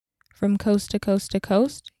From coast to coast to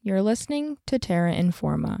coast, you're listening to Terra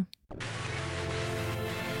Informa.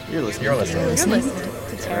 You're listening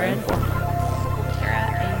to Terra Informa.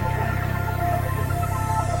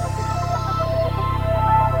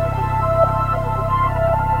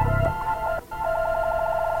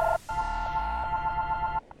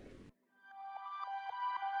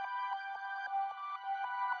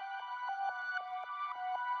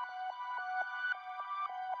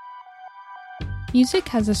 Music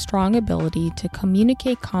has a strong ability to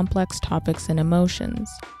communicate complex topics and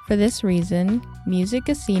emotions. For this reason, music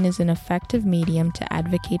is seen as an effective medium to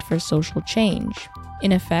advocate for social change.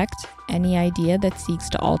 In effect, any idea that seeks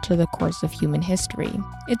to alter the course of human history.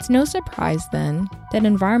 It's no surprise, then, that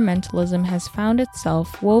environmentalism has found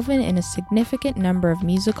itself woven in a significant number of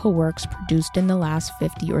musical works produced in the last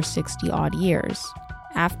 50 or 60 odd years.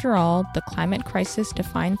 After all, the climate crisis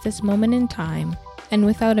defines this moment in time, and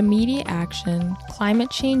without immediate action, climate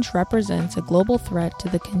change represents a global threat to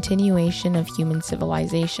the continuation of human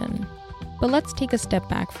civilization. But let's take a step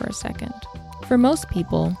back for a second. For most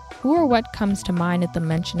people, who or what comes to mind at the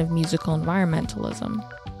mention of musical environmentalism?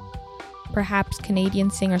 Perhaps Canadian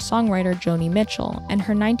singer-songwriter Joni Mitchell and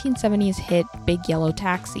her 1970s hit Big Yellow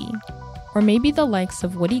Taxi. Or maybe the likes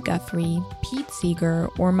of Woody Guthrie, Pete Seeger,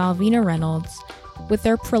 or Malvina Reynolds with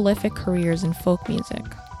their prolific careers in folk music.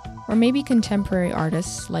 Or maybe contemporary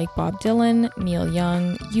artists like Bob Dylan, Neil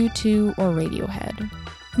Young, U2, or Radiohead.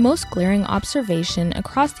 The most glaring observation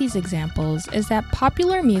across these examples is that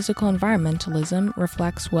popular musical environmentalism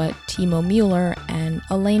reflects what Timo Mueller and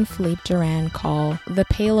Elaine Philippe Duran call the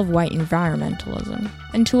pale of white environmentalism.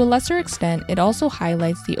 And to a lesser extent, it also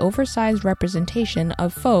highlights the oversized representation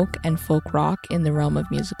of folk and folk rock in the realm of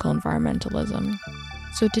musical environmentalism.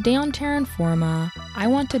 So today on Terra Informa, I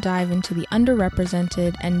want to dive into the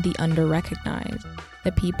underrepresented and the underrecognized,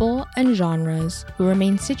 the people and genres who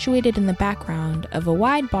remain situated in the background of a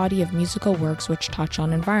wide body of musical works which touch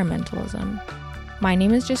on environmentalism. My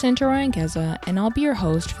name is Jacinta Royanqueza, and I'll be your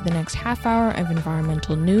host for the next half hour of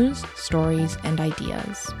environmental news, stories, and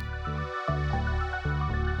ideas.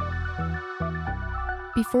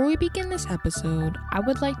 Before we begin this episode, I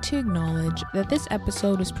would like to acknowledge that this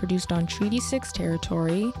episode was produced on Treaty 6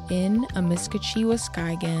 territory in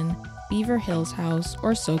Amiskwaciwâskahikan, Beaver Hills House,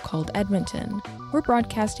 or so-called Edmonton. We're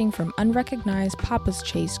broadcasting from unrecognized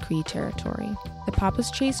Papas-Chase Cree territory. The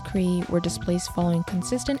Papas-Chase Cree were displaced following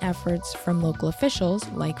consistent efforts from local officials,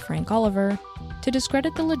 like Frank Oliver, to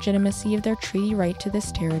discredit the legitimacy of their treaty right to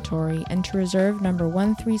this territory and to reserve number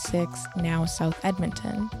 136, now South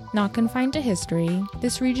Edmonton. Not confined to history,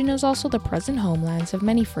 this region is also the present homelands of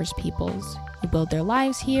many First Peoples, who build their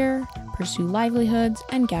lives here, pursue livelihoods,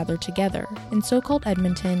 and gather together. In so-called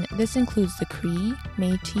Edmonton, this includes the Cree,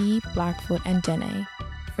 Métis, Blackfoot, and Dene.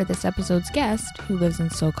 For this episode's guest, who lives in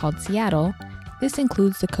so-called Seattle, this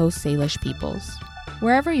includes the Coast Salish peoples.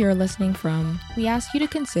 Wherever you're listening from, we ask you to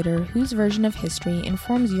consider whose version of history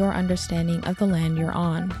informs your understanding of the land you're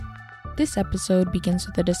on. This episode begins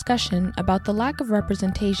with a discussion about the lack of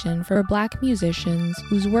representation for Black musicians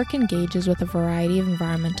whose work engages with a variety of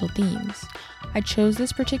environmental themes. I chose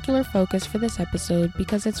this particular focus for this episode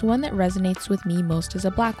because it's one that resonates with me most as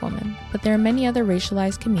a Black woman, but there are many other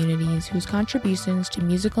racialized communities whose contributions to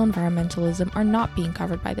musical environmentalism are not being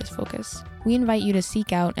covered by this focus. We invite you to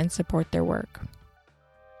seek out and support their work.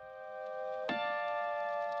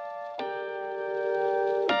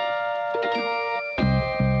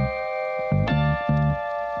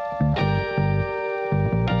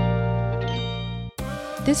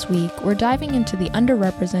 This week, we're diving into the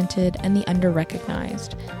underrepresented and the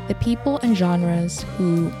underrecognized, the people and genres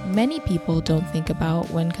who many people don't think about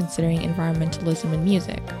when considering environmentalism in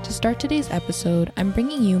music. To start today's episode, I'm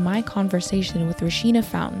bringing you my conversation with Rashina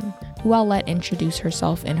Fountain, who I'll let introduce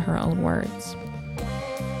herself in her own words.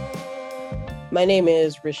 My name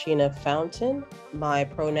is Rashina Fountain. My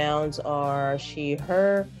pronouns are she,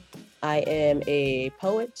 her. I am a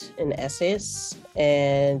poet, an essayist,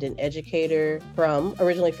 and an educator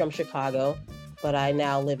originally from Chicago, but I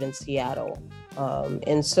now live in Seattle.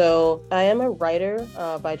 And so I am a writer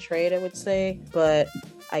by trade, I would say, but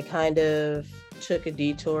I kind of took a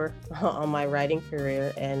detour on my writing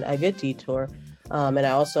career, and a good detour. And I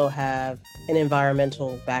also have an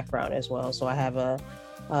environmental background as well. So I have a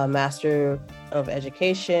Master of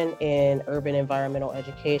Education in Urban Environmental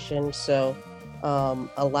Education. So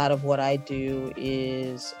a lot of what I do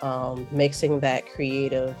is mixing that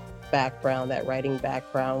creative background, that writing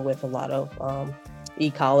background, with a lot of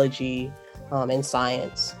ecology and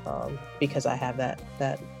science, because I have that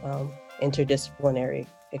interdisciplinary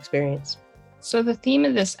experience. So the theme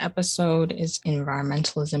of this episode is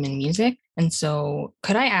environmentalism in music. And so,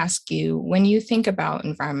 could I ask you, when you think about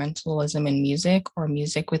environmentalism in music or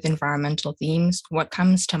music with environmental themes, what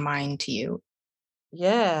comes to mind to you?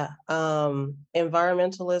 Yeah,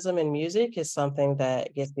 environmentalism in music is something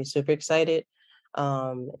that gets me super excited.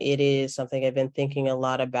 It is something I've been thinking a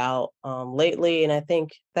lot about lately, and I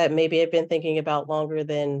think that maybe I've been thinking about longer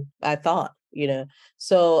than I thought, you know.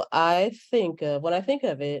 So I think of when I think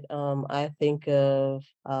of it, I think of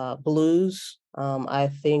blues. I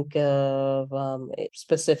think of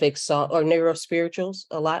specific song or Negro spirituals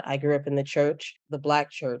a lot. I grew up in the church, the Black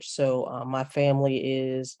church. So my family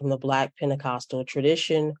is from the Black Pentecostal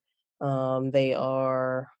tradition. They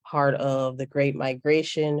are part of the Great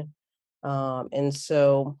Migration. And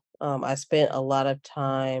so I spent a lot of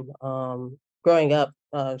time growing up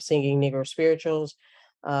singing Negro spirituals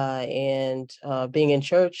and being in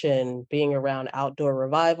church and being around outdoor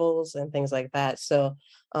revivals and things like that. So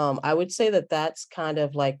I would say that that's kind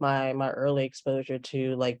of like my early exposure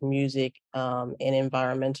to like music and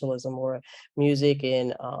environmentalism or music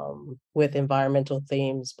and with environmental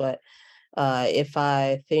themes. But if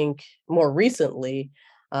I think more recently,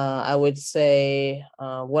 I would say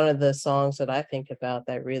one of the songs that I think about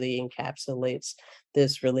that really encapsulates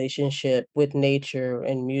this relationship with nature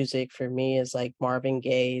and music for me is like Marvin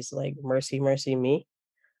Gaye's like Mercy, Mercy Me.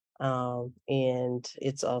 And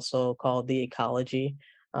it's also called The Ecology.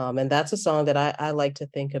 And that's a song that I like to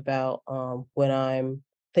think about when I'm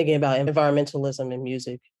thinking about environmentalism in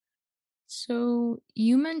music. So,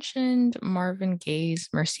 you mentioned Marvin Gaye's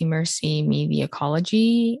Mercy, Mercy, Me, the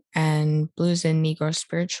Ecology, and Blues and Negro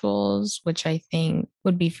Spirituals, which I think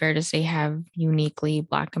would be fair to say have uniquely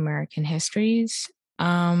Black American histories.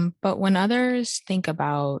 But when others think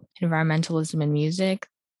about environmentalism in music,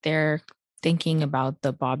 they're thinking about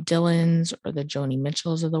the Bob Dylans or the Joni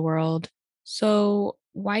Mitchells of the world. So,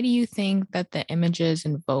 why do you think that the images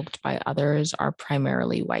invoked by others are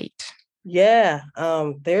primarily white? Yeah,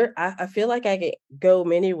 I feel like I could go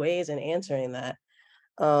many ways in answering that.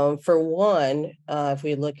 For one, if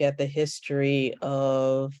we look at the history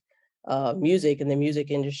of music and the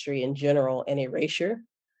music industry in general and erasure,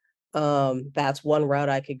 that's one route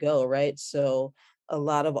I could go, right? So a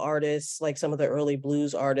lot of artists, like some of the early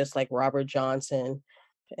blues artists like Robert Johnson,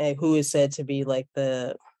 who is said to be like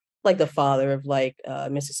the father of like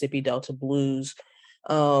Mississippi Delta blues.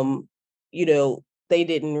 Um, you know, they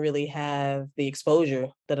didn't really have the exposure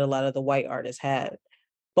that a lot of the white artists had,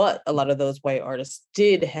 but a lot of those white artists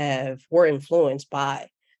were influenced by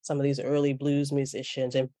some of these early blues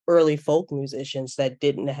musicians and early folk musicians that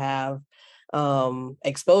didn't have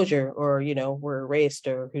exposure or were erased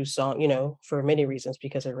or whose song for many reasons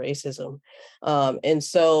because of racism. And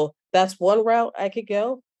so that's one route I could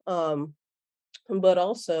go. But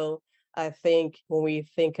also, I think when we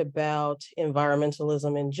think about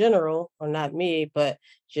environmentalism in general, or not me, but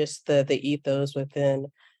just the ethos within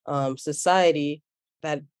society,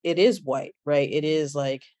 that it is white, right? It is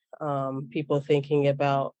like people thinking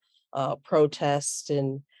about protests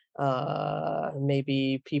and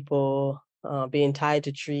maybe people being tied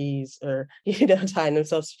to trees or tying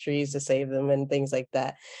themselves to trees to save them and things like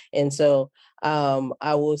that. And so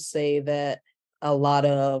I will say that a lot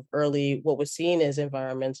of early what was seen as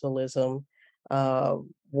environmentalism uh,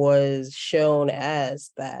 was shown as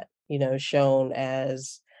that, shown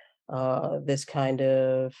as this kind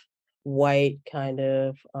of white, kind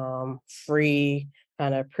of free,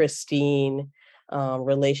 kind of pristine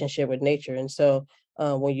relationship with nature. And so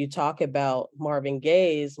when you talk about Marvin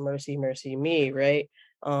Gaye's Mercy, Mercy Me, right?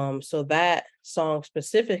 So that song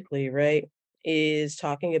specifically, right, is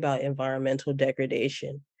talking about environmental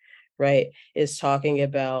degradation, right? Is talking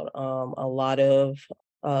about a lot of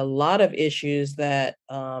issues that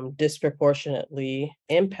disproportionately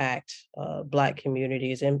impact Black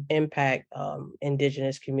communities and impact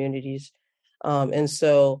Indigenous communities, and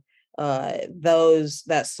so those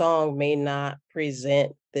that song may not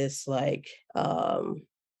present this like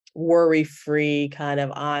worry free kind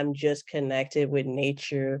of I'm just connected with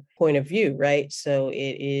nature point of view, right? So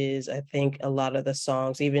it is, I think, a lot of the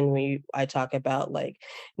songs, even when I talk about like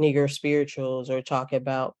Negro spirituals or talk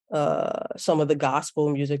about some of the gospel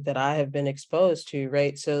music that I have been exposed to,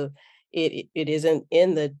 right? So it isn't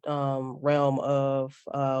in the realm of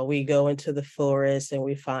we go into the forest and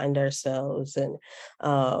we find ourselves and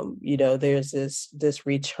there's this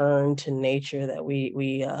return to nature that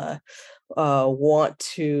we want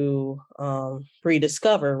to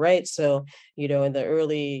rediscover, right? So, in the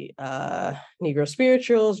early Negro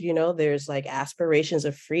spirituals, there's like aspirations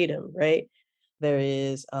of freedom, right? There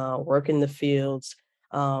is work in the fields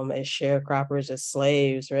as sharecroppers, as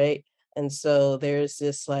slaves, right? And so there's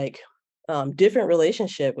this like different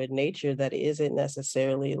relationship with nature that isn't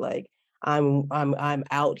necessarily like I'm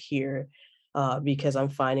out here because I'm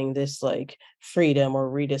finding this like freedom or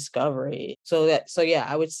rediscovery. So yeah,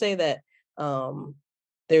 I would say that um,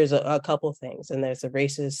 there's a couple things, and there's the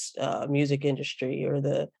racist music industry, or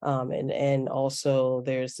the and also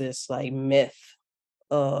there's this like myth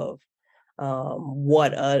of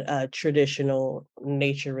what a traditional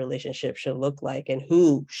nature relationship should look like and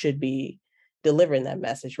who should be delivering that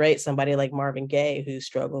message, right? Somebody like Marvin Gaye, who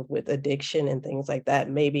struggled with addiction and things like that,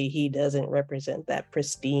 maybe he doesn't represent that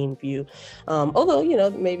pristine view.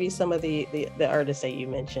 Although, maybe some of the artists that you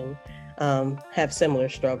mentioned have similar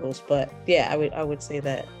struggles. But yeah, I would say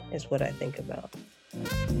that is what I think about.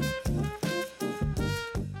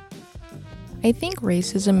 I think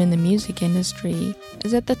racism in the music industry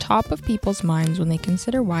is at the top of people's minds when they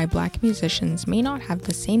consider why Black musicians may not have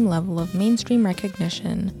the same level of mainstream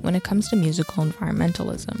recognition when it comes to musical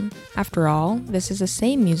environmentalism. After all, this is the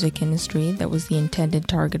same music industry that was the intended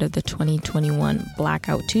target of the 2021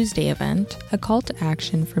 Blackout Tuesday event, a call to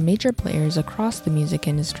action for major players across the music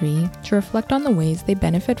industry to reflect on the ways they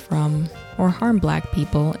benefit from or harm Black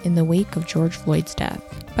people in the wake of George Floyd's death.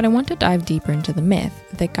 But I want to dive deeper into the myth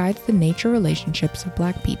that guides the nature relationships of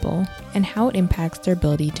Black people and how it impacts their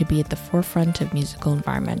ability to be at the forefront of musical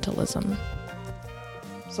environmentalism.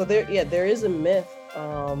 So there is a myth,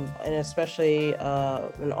 and especially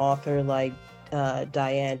an author like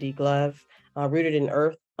Diane D. Glove, Rooted in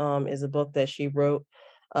Earth is a book that she wrote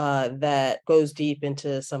that goes deep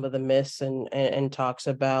into some of the myths and talks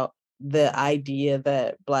about the idea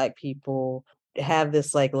that Black people have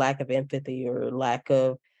this like lack of empathy or lack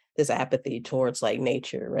of this apathy towards like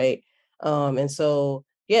nature, right? And so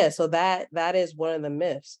yeah, so that is one of the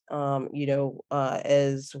myths.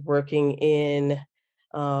 As working in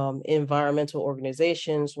environmental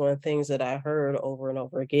organizations, one of the things that I heard over and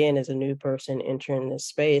over again as a new person entering this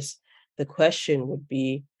space, the question would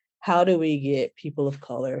be, how do we get people of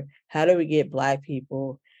color, how do we get Black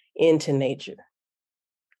people into nature?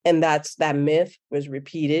 And that myth was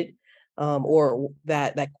repeated, or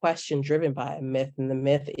that question driven by a myth. And the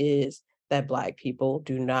myth is that Black people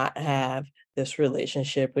do not have this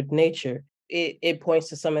relationship with nature. It points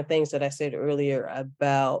to some of the things that I said earlier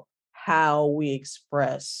about how we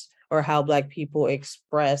express, or how Black people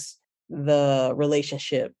express the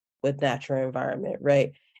relationship with natural environment,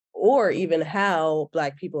 right? Or even how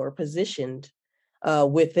Black people are positioned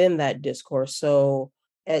within that discourse. So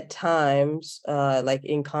at times, like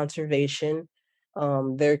in conservation,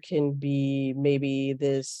 there can be maybe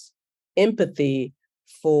this empathy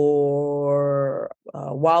for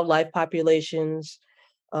wildlife populations,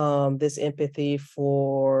 this empathy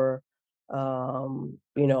for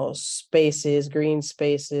spaces, green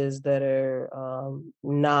spaces that are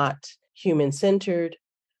not human centered.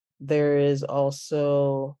 There is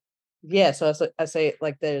also, yeah, so I say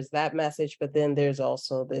like there's that message, but then there's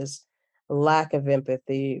also this lack of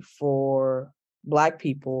empathy for Black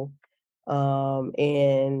people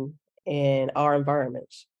in our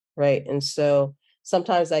environments, right? And so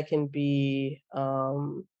sometimes that can be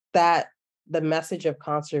that the message of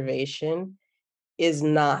conservation is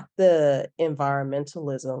not the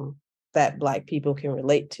environmentalism that Black people can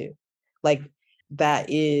relate to. Like that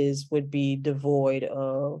would be devoid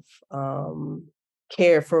of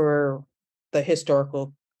care for the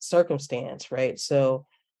historical circumstance, right? So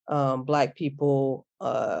Black people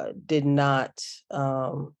did not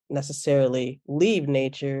necessarily leave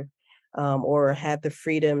nature or had the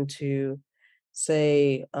freedom to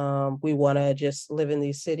say we want to just live in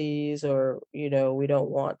these cities, or we don't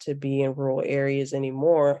want to be in rural areas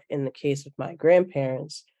anymore. In the case of my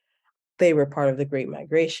grandparents, they were part of the Great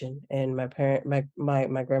Migration, and my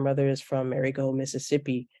grandmother is from Marigold,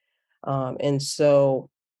 Mississippi, and so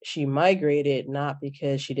she migrated not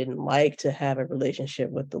because she didn't like to have a relationship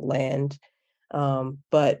with the land,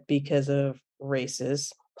 but because of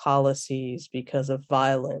racist policies, because of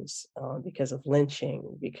violence, because of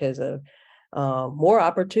lynching, because of more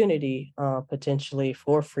opportunity potentially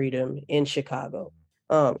for freedom in Chicago.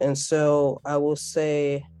 And so I will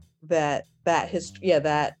say that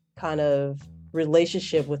kind of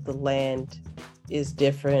relationship with the land is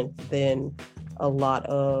different than a lot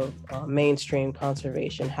of mainstream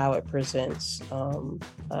conservation, how it presents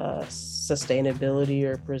sustainability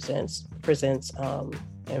or presents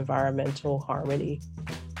environmental harmony.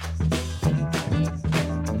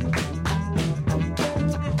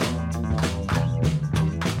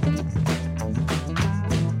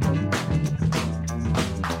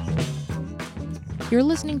 You're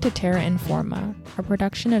listening to Terra Informa, a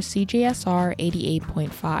production of CJSR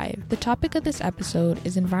 88.5. The topic of this episode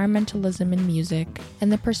is environmentalism in music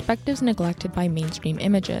and the perspectives neglected by mainstream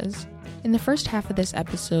images. In the first half of this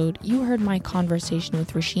episode, you heard my conversation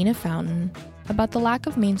with Rashina Fountain about the lack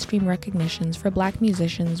of mainstream recognitions for Black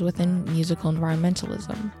musicians within musical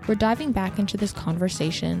environmentalism. We're diving back into this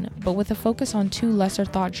conversation, but with a focus on two lesser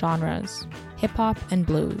thought genres, hip-hop and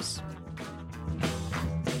blues.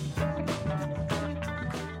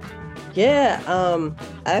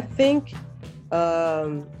 I think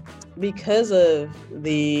because of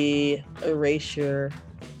the erasure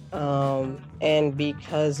and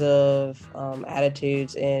because of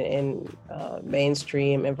attitudes in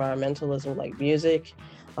mainstream environmentalism like music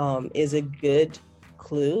is a good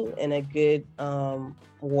clue and a good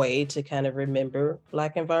way to kind of remember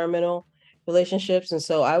Black environmental relationships. And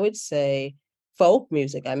so I would say folk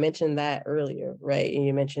music, I mentioned that earlier, right? And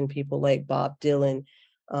you mentioned people like Bob Dylan,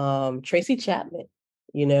 Tracy Chapman,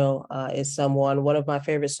 is one of my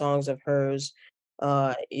favorite songs of hers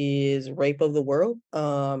is Rape of the World.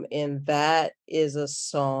 And that is a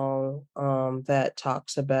song that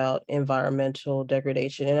talks about environmental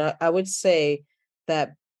degradation. And I would say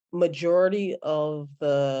that majority of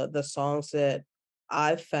the songs that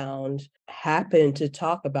I've found happen to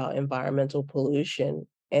talk about environmental pollution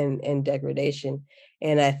and degradation.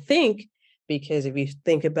 And I think because if you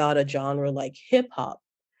think about a genre like hip hop,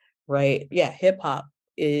 right? Yeah, hip hop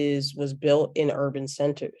was built in urban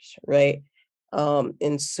centers, right?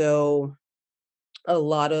 And so a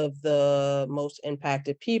lot of the most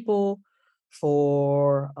impacted people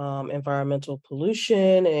for environmental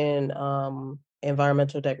pollution and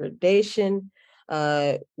environmental degradation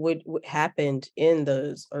would happened in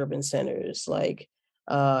those urban centers.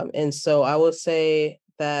 And so I would say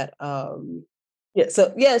that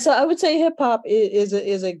so I would say hip hop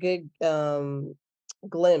is a good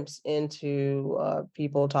glimpse into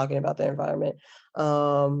people talking about the environment.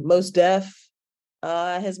 Mos Def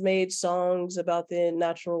has made songs about the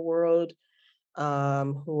natural world.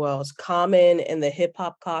 Who else? Common and the Hip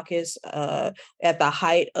Hop Caucus at the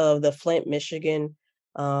height of the Flint, Michigan.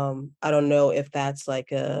 I don't know if that's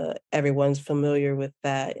everyone's familiar with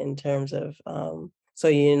that in terms of so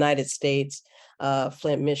United States,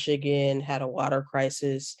 Flint, Michigan had a water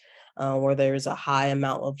crisis where there was a high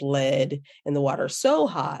amount of lead in the water, so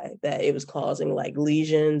high that it was causing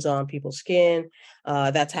lesions on people's skin.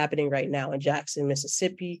 That's happening right now in Jackson,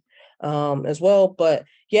 Mississippi, as well. But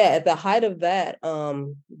yeah, at the height of that,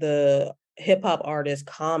 the hip hop artist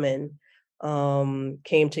Common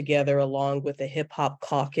came together along with the Hip Hop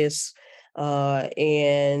Caucus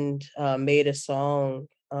and made a song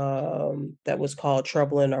that was called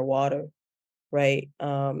Trouble in Our Water. Right.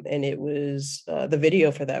 And it was the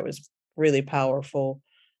video for that was really powerful.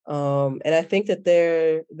 And I think that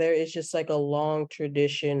there is just a long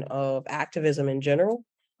tradition of activism in general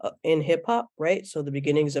in hip hop, right? So the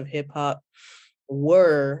beginnings of hip hop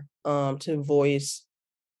were to voice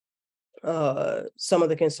some of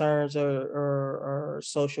the concerns or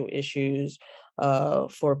social issues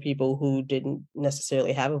for people who didn't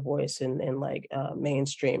necessarily have a voice in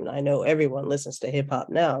mainstream. And I know everyone listens to hip hop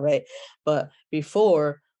now, right? But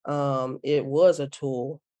before, it was a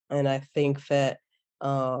tool, and I think that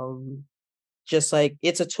just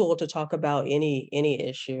it's a tool to talk about any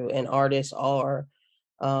issue, and artists are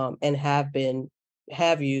and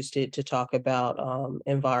have used it to talk about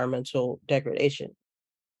environmental degradation.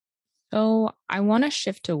 So I want to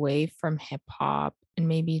shift away from hip hop and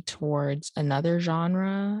maybe towards another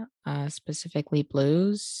genre, specifically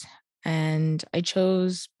blues. And I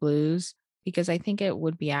chose blues because I think it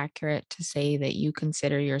would be accurate to say that you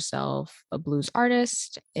consider yourself a blues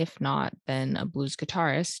artist, if not, then a blues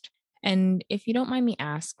guitarist. And if you don't mind me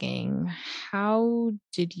asking, how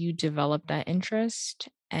did you develop that interest?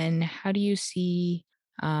 And how do you see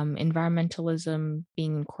environmentalism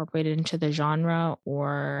being incorporated into the genre,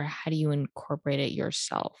 or how do you incorporate it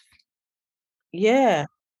yourself? Yeah,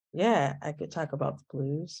 yeah, I could talk about the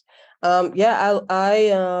blues. I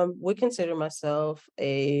would consider myself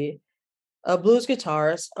a blues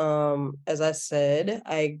guitarist. As I said,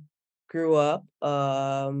 I grew up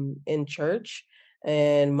in church,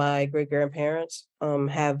 and my great grandparents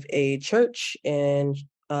have a church, and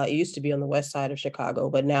it used to be on the west side of Chicago,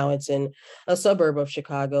 but now it's in a suburb of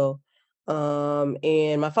Chicago.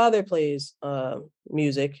 And my father plays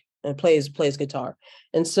music and plays guitar,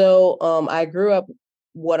 and so I grew up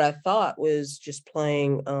what I thought was just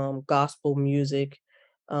playing gospel music,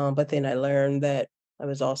 but then I learned that I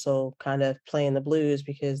was also kind of playing the blues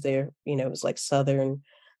because it was like Southern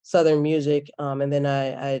music. And then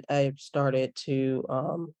I started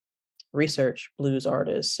to research blues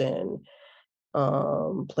artists and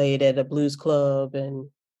played at a blues club and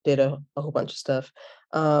did a whole bunch of stuff.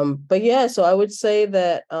 But yeah, so I would say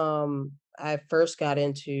that I first got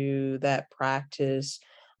into that practice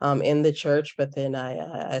in the church, but then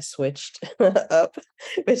I switched up,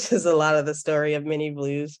 which is a lot of the story of many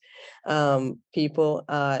blues people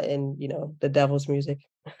and the devil's music.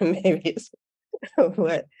 Maybe it's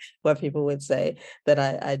what people would say that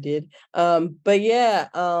I did. But yeah,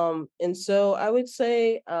 and so I would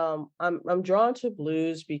say I'm drawn to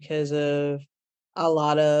blues because of a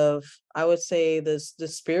lot of, I would say, this the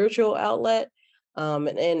spiritual outlet.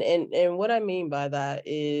 And what I mean by that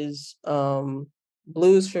is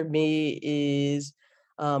blues for me is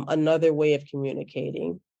another way of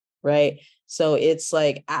communicating, right? So it's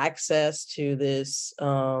like access to this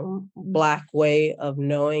black way of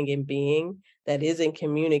knowing and being that isn't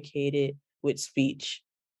communicated with speech,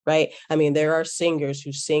 right? I mean, there are singers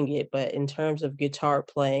who sing it, but in terms of guitar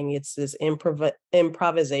playing, it's this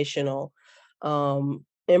improvisational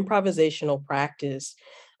practice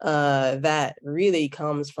that really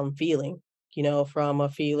comes from feeling, from a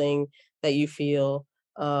feeling that you feel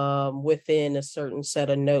within a certain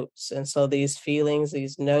set of notes. And so these feelings,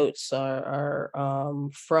 these notes are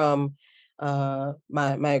from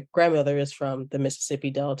my grandmother is from the Mississippi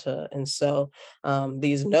Delta. And so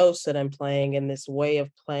these notes that I'm playing and this way of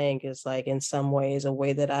playing is like in some ways a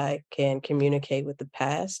way that I can communicate with the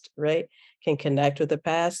past, right? Can connect with the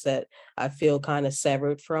past that I feel kind of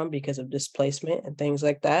severed from because of displacement and things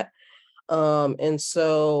like that. And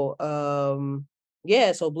so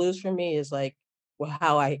yeah, so blues for me is like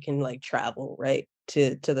how I can like travel, right?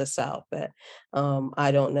 To the South that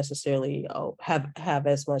I don't necessarily have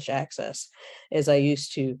as much access as I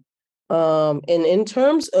used to. And in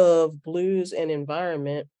terms of blues and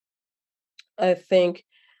environment, I think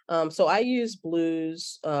so I use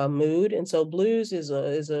blues mood, and so blues is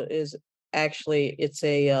actually it's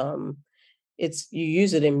you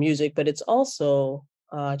use it in music, but it's also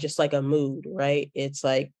just like a mood, right? It's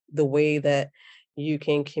like the way that you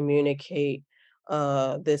can communicate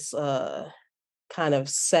this kind of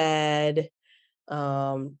sad,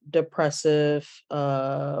 depressive,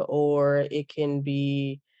 or it can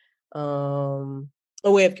be um,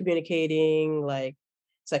 a way of communicating like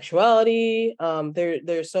sexuality.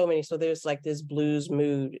 There's so many. So there's like this blues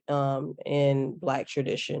mood in Black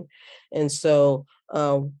tradition, and so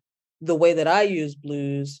the way that I use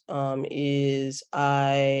blues is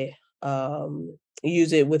I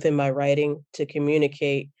use it within my writing to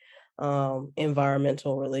communicate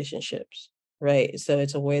environmental relationships, right? So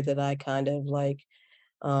it's a way that I kind of like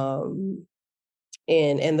um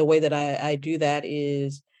and the way that I do that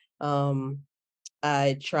is um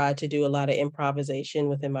I try to do a lot of improvisation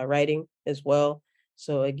within my writing as well.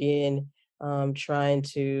 So again, trying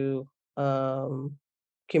to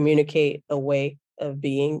communicate a way of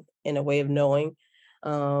being and a way of knowing.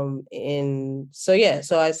 And so yeah,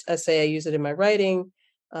 so I say I use it in my writing,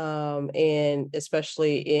 and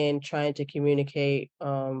especially in trying to communicate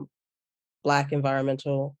Black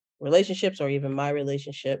environmental relationships or even my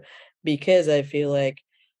relationship, because I feel like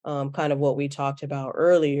kind of what we talked about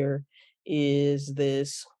earlier is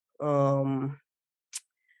um,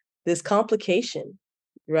 this complication,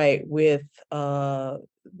 right, with the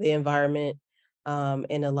environment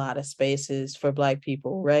in a lot of spaces for Black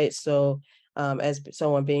people, right? So, as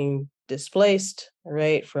someone being displaced,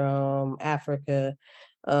 right, from Africa,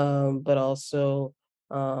 but also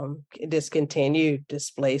this continued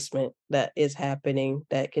displacement that is happening,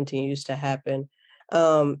 that continues to happen,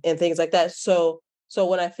 and things like that. So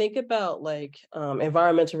when I think about like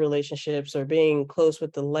environmental relationships or being close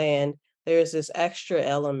with the land, there's this extra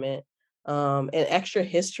element and extra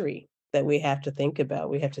history that we have to think about.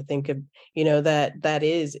 We have to think of, that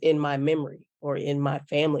is in my memory or in my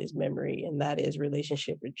family's memory, and that is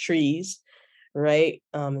relationship with trees, right?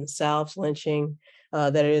 And Sal's lynching,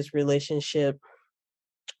 that is relationship,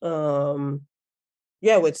 um,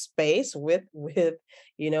 yeah, with space, with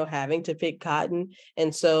having to pick cotton.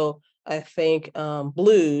 And so I think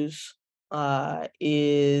blues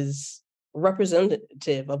is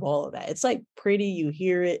representative of all of that. It's like pretty, you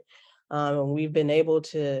hear it. And we've been able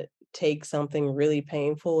to take something really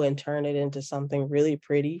painful and turn it into something really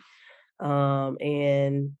pretty.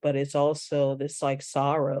 And but it's also this like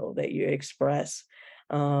sorrow that you express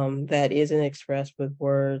that isn't expressed with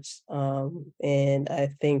words. And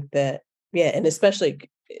I think that, yeah, and especially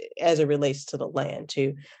as it relates to the land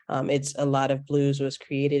too. It's a lot of blues was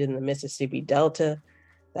created in the Mississippi Delta.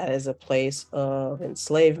 That is a place of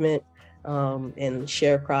enslavement and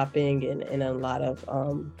sharecropping and a lot of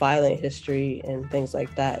violent history and things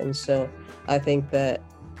like that. And so I think that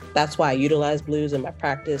that's why I utilize blues in my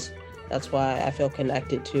practice. that's why I feel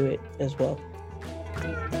connected to it as well.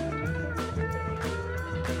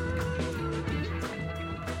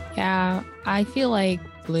 Yeah, I feel like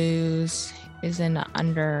blues is an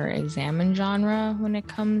under-examined genre when it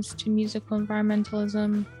comes to musical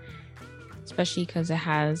environmentalism, especially because it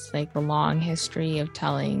has like a long history of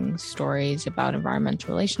telling stories about environmental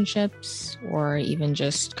relationships, or even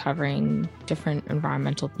just covering different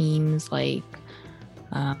environmental themes like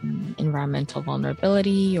environmental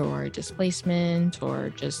vulnerability or displacement, or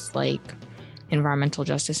just like environmental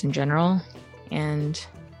justice in general. And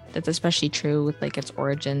that's especially true with like its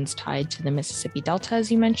origins tied to the Mississippi Delta,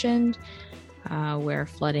 as you mentioned, where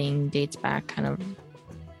flooding dates back kind of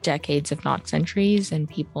decades, if not centuries, and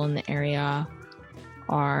people in the area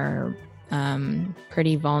are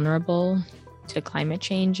pretty vulnerable to climate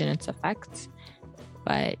change and its effects.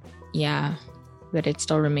 But yeah, but it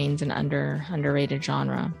still remains an underrated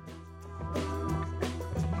genre.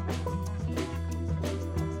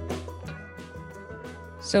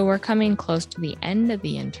 So we're coming close to the end of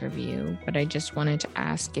the interview, but I just wanted to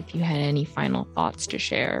ask if you had any final thoughts to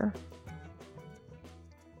share.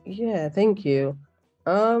 Yeah, thank you.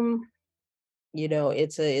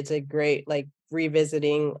 It's a great like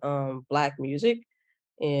revisiting Black music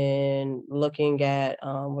and looking at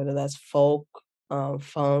whether that's folk,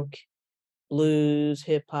 funk, blues,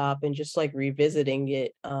 hip hop, and just like revisiting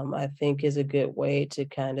it, I think is a good way to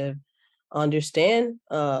kind of understand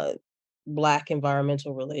Black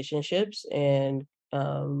environmental relationships, and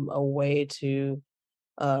a way to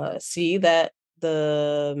see that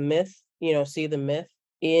see the myth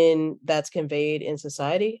in that's conveyed in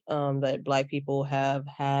society, that Black people have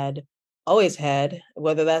always had,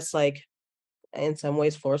 whether that's like in some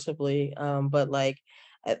ways forcibly, but like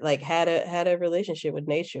had a relationship with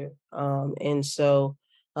nature, and so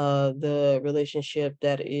the relationship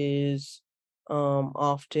that is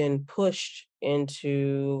often pushed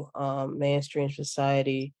into mainstream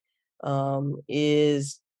society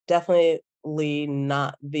is definitely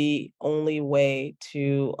not the only way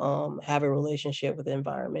to have a relationship with the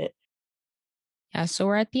environment. Yeah, so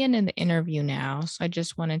we're at the end of the interview now. So I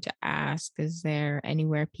just wanted to ask, is there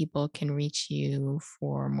anywhere people can reach you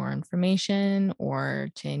for more information or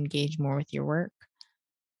to engage more with your work?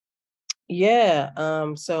 Yeah,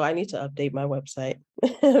 so I need to update my website,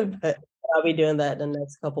 but I'll be doing that in the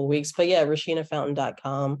next couple weeks. But yeah,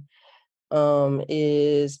 RashinaFountain.com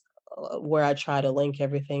is where I try to link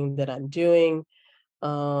everything that I'm doing,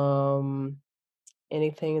 um,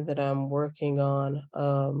 anything that I'm working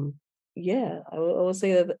on. Yeah, I will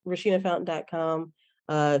say that RashinaFountain.com,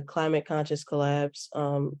 Climate Conscious Collabs,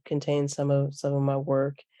 contains some of my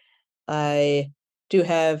work. I do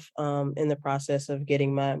have in the process of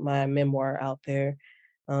getting my memoir out there.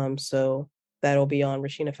 So that'll be on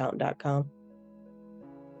RashinaFountain.com.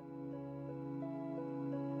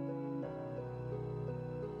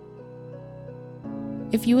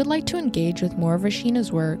 If you would like to engage with more of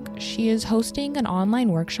Rashina's work, she is hosting an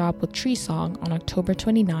online workshop with Tree Song on October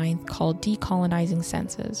 29th called Decolonizing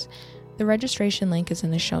Senses. The registration link is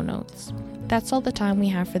in the show notes. That's all the time we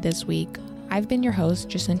have for this week. I've been your host,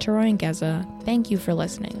 Jacinta Royangeza. Thank you for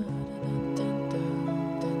listening.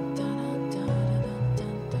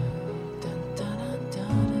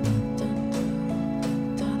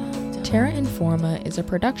 Terra Informa is a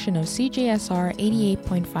production of CJSR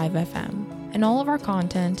 88.5 FM. And all of our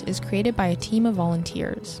content is created by a team of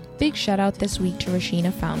volunteers. Big shout out this week to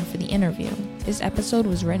Rashina Fountain for the interview. This episode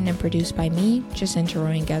was written and produced by me, Jacinta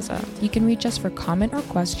Royangeza. You can reach us for comment or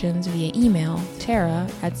questions via email,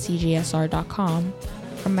 tara@cjsr.com,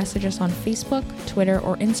 or message us on Facebook, Twitter,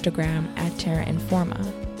 or Instagram at Terra Informa.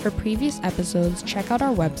 For previous episodes, check out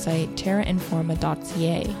our website,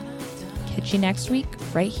 terrainforma.ca. Catch you next week,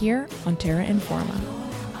 right here on Terra Informa.